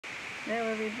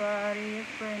Hello, everybody. It's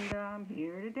Brenda. I'm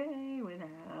here today with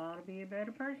how to be a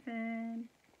better person.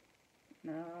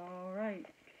 All right.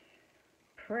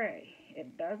 Pray.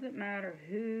 It doesn't matter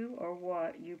who or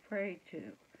what you pray to,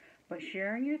 but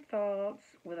sharing your thoughts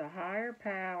with a higher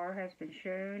power has been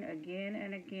shown again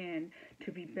and again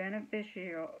to be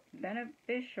beneficial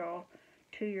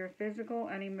to your physical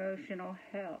and emotional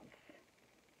health.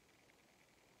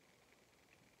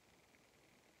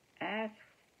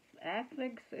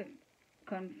 Athletes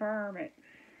confirm it.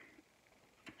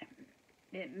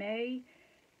 It may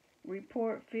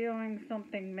report feeling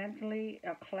something mentally,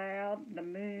 a cloud, the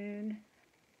moon,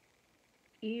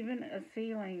 even a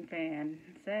ceiling fan.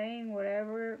 Saying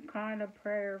whatever kind of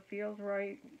prayer feels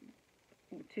right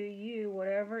to you,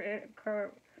 whenever it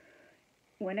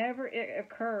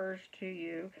occurs to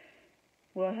you,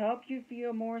 will help you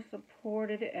feel more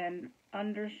supported and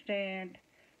understand.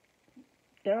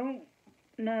 Don't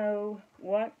know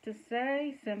what to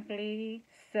say, simply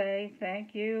say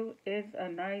thank you. It's a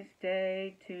nice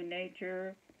day to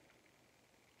nature,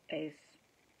 a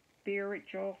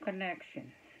spiritual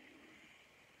connection.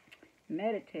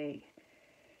 Meditate.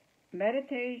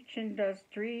 Meditation does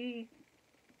three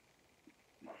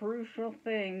crucial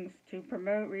things to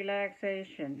promote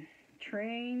relaxation.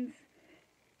 Trains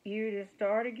you to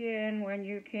start again when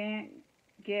you can't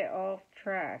get off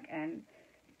track, and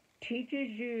teaches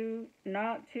you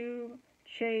not to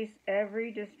chase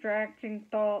every distracting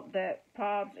thought that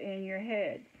pops in your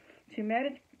head. To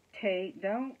meditate,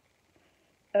 don't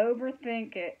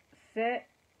overthink it. Set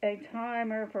a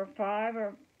timer for 5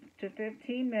 or to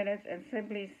 15 minutes and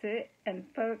simply sit and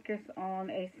focus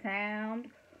on a sound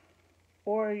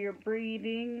or your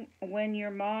breathing. When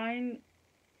your mind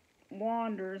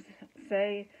wanders,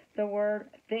 say the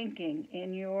word thinking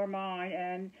in your mind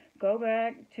and go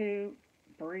back to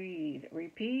breathe.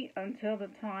 Repeat until the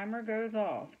timer goes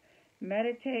off.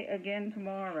 Meditate again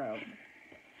tomorrow.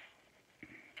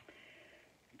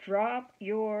 Drop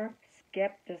your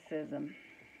skepticism.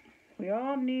 We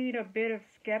all need a bit of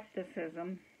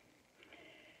skepticism.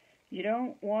 You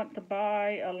don't want to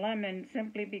buy a lemon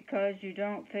simply because you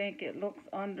don't think it looks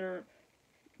under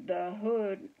the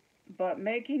hood, but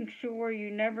making sure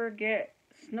you never get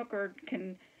snookered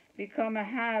can become a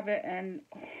habit and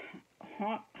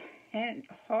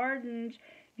hardens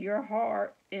your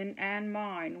heart and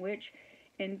mind, which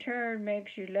in turn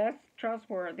makes you less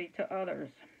trustworthy to others.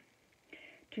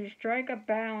 To strike a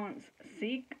balance,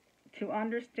 seek to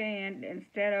understand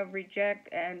instead of reject,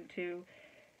 and to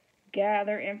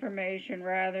gather information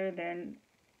rather than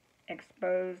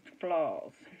exposed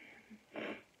flaws.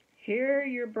 Hear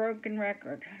your broken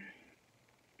record.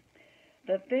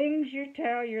 The things you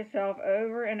tell yourself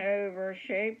over and over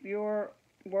shape your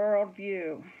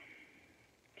worldview.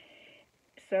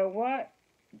 So what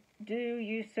do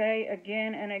you say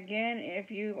again and again? If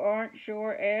you aren't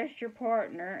sure, ask your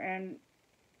partner and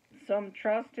some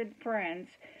trusted friends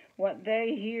what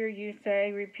they hear you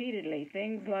say repeatedly.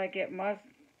 Things like, it must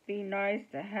be nice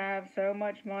to have so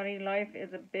much money, life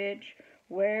is a bitch,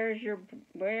 where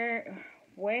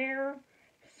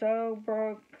so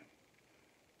broke,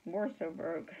 we're so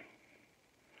broke.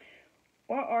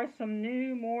 What are some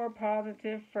new, more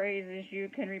positive phrases you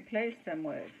can replace them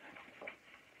with?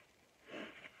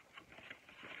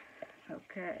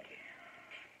 Okay.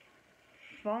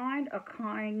 Find a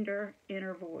kinder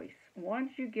inner voice.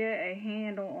 Once you get a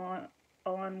handle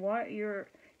on what your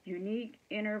unique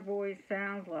inner voice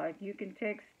sounds like, you can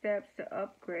take steps to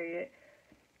upgrade it.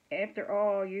 After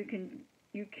all, you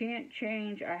can't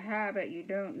change a habit you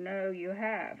don't know you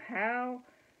have. How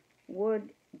would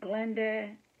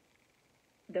Glenda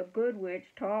the Good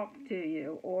Witch talk to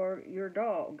you, or your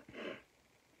dog,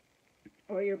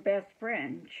 or your best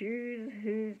friend? Choose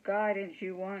whose guidance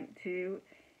you want to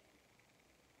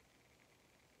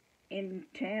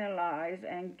internalize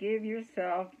and give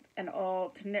yourself an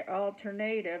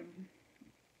alternative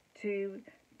to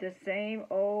the same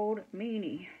old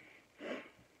meanie.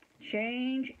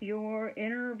 Change your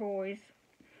inner voice,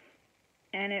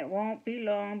 and it won't be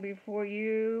long before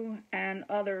you and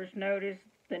others notice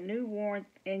the new warmth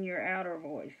in your outer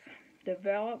voice.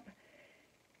 Develop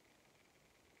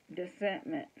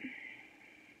discernment.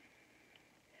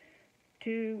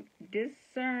 To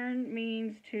discern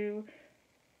means to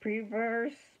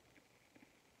perverse,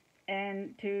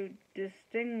 and to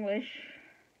distinguish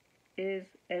is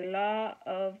a law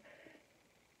of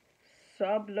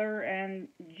subtler and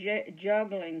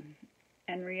juggling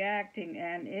and reacting,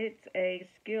 and it's a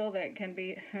skill that can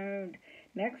be honed.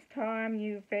 Next time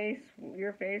you're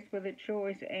faced with a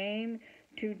choice, aim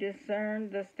to discern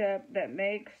the step that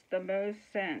makes the most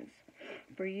sense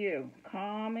for you.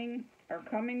 Calming or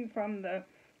coming from the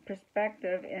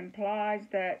perspective implies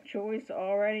that choice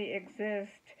already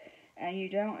exists and you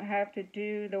don't have to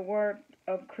do the work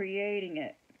of creating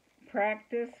it.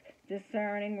 Practice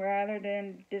discerning rather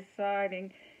than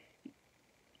deciding,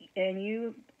 and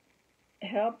you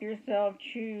help yourself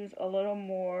choose a little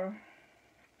more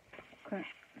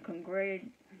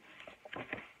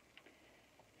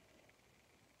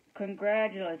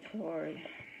congratulatory.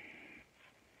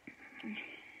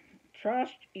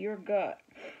 Trust your gut.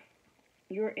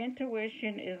 Your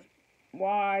intuition is the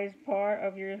wise part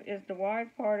of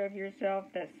yourself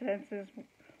that senses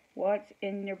what's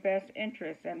in your best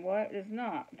interest and what is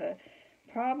not. The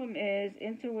problem is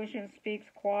intuition speaks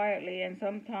quietly and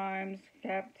sometimes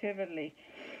captively,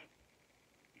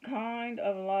 kind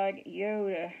of like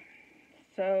Yoda,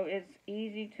 so it's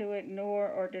easy to ignore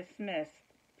or dismiss.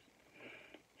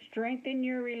 Strengthen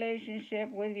your relationship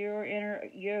with your inner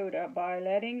Yoda by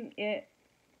letting it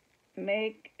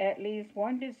make at least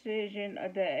one decision a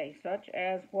day, such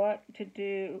as what to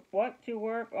do, what to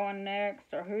work on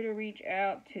next, or who to reach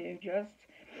out to, just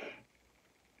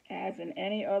as in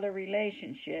any other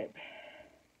relationship.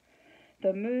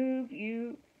 The move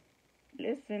you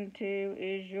listen to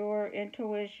is your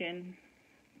intuition.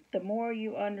 The more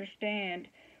you understand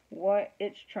what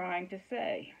it's trying to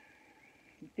say.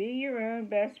 Be your own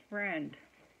best friend.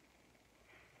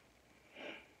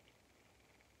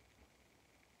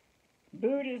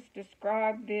 Buddhists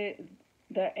describe the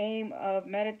aim of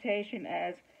meditation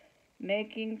as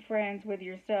making friends with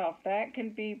yourself. That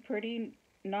can be a pretty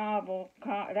novel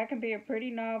concept.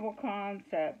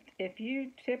 If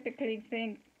you typically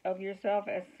think of yourself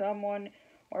as someone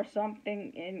or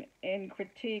something in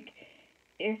critique,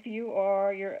 if you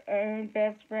are your own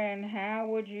best friend, how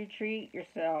would you treat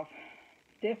yourself?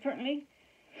 Differently?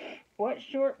 What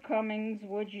shortcomings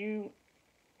would you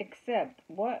accept?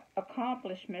 What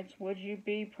accomplishments would you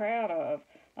be proud of?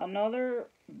 Another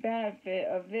benefit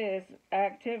of this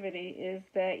activity is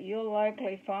that you'll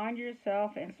likely find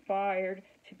yourself inspired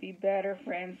to be better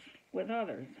friends with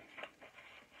others.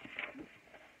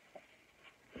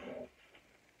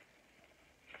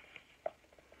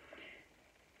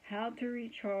 How to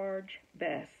recharge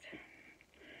best.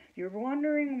 You're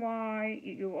wondering why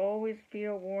you always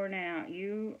feel worn out.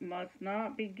 You must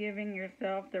not be giving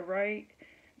yourself the right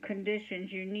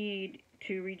conditions you need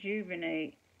to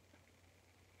rejuvenate.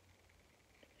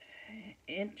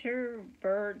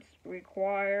 Introverts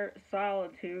require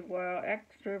solitude while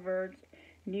extroverts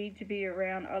need to be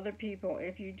around other people.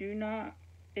 If you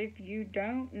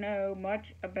don't know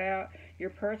much about your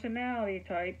personality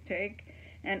type, take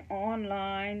an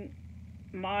online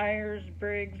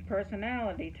Myers-Briggs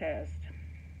personality test.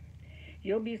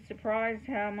 You'll be surprised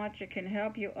how much it can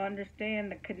help you understand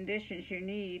the conditions you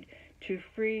need to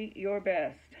free your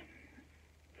best.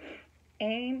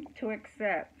 Aim to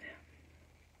accept.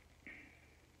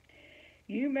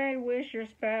 You may wish your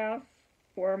spouse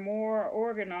were more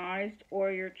organized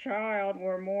or your child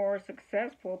were more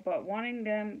successful, but wanting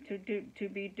them to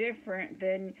be different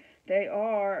than they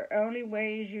are only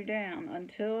weighs you down.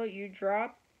 Until you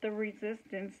drop the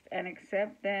resistance and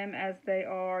accept them as they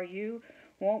are, you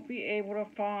won't be able to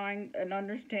find an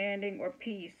understanding or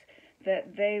peace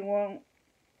that they won't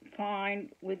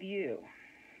find with you.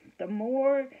 The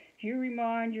more you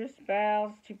remind your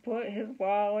spouse to put his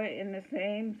wallet in the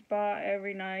same spot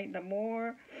every night, the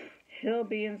more he'll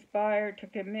be inspired to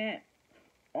commit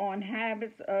on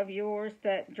habits of yours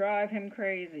that drive him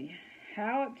crazy.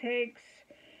 How it takes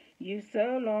you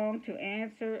so long to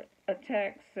answer a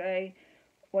text, say,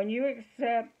 when you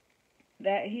accept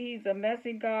that he's a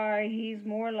messy guy, he's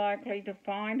more likely to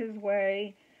find his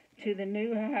way to the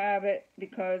new habit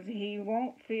because he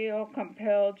won't feel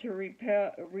compelled to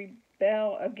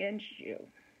rebel against you.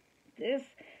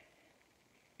 This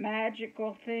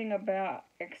magical thing about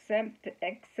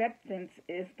acceptance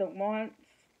is that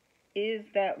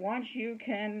once you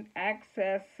can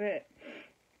access it,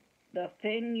 the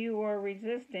thing you are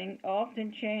resisting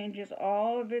often changes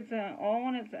all on its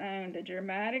own. The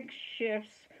dramatic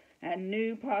shifts and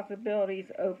new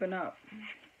possibilities open up.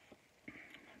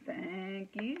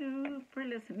 Thank you for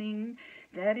listening.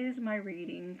 That is my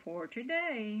reading for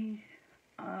today.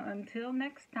 Until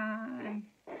next time.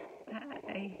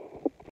 Bye.